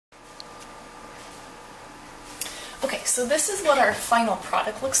Okay, so this is what our final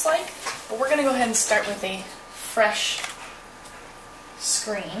product looks like, but we're going to go ahead and start with a fresh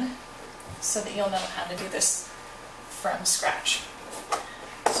screen so that you'll know how to do this from scratch.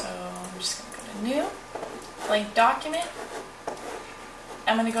 So I'm just going to go to New, Blank Document.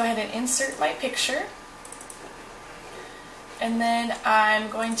 I'm going to go ahead and insert my picture, and then I'm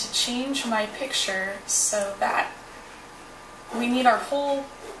going to change my picture so that we need our whole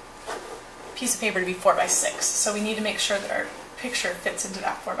piece of paper to be 4x6. So we need to make sure that our picture fits into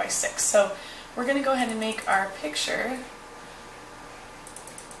that 4x6. So we're going to go ahead and make our picture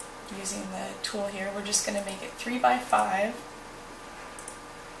using the tool here. We're just going to make it 3x5.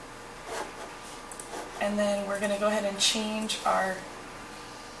 And then we're going to go ahead and change our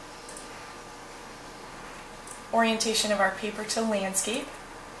orientation of our paper to landscape.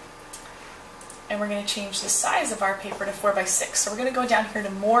 And we're going to change the size of our paper to 4x6. So we're going to go down here to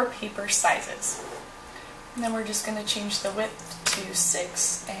more paper sizes. And then we're just going to change the width to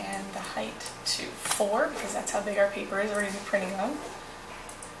 6 and the height to 4 because that's how big our paper is we're going to be printing on.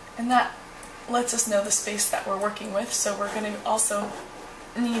 And that lets us know the space that we're working with. So we're going to also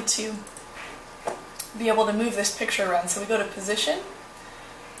need to be able to move this picture around. So we go to Position,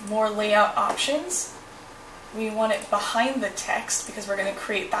 More Layout Options. We want it behind the text because we're going to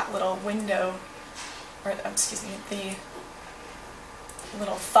create that little window, or excuse me, the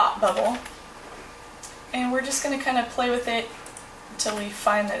little thought bubble. And we're just going to kind of play with it until we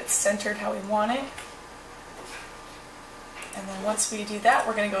find that it's centered how we want it. And then once we do that,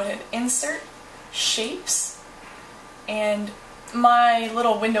 we're going to go ahead and Insert, Shapes, and my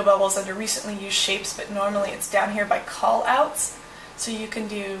little window bubble is under Recently Used Shapes, but normally it's down here by call outs. So you can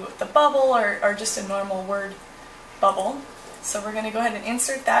do the bubble or just a normal word bubble. So we're going to go ahead and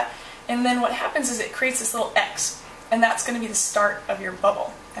insert that, and then what happens is it creates this little X, and that's going to be the start of your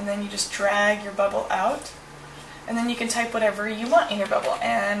bubble. And then you just drag your bubble out, and then you can type whatever you want in your bubble.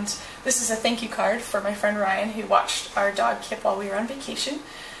 And this is a thank you card for my friend Ryan, who watched our dog Kip while we were on vacation.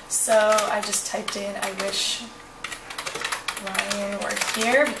 So I just typed in, I wish Ryan were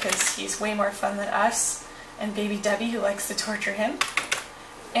here because he's way more fun than us and baby Debbie, who likes to torture him.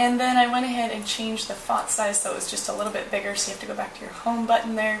 And then I went ahead and changed the font size so it was just a little bit bigger, so you have to go back to your home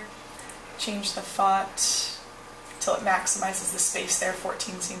button there, change the font till it maximizes the space there.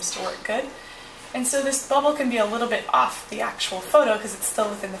 14 seems to work good. And so this bubble can be a little bit off the actual photo because it's still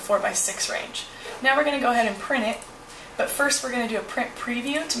within the 4x6 range. Now we're going to go ahead and print it, but first we're going to do a print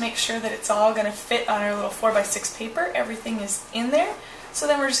preview to make sure that it's all going to fit on our little 4x6 paper. Everything is in there, so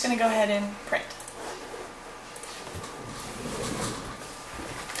then we're just going to go ahead and print.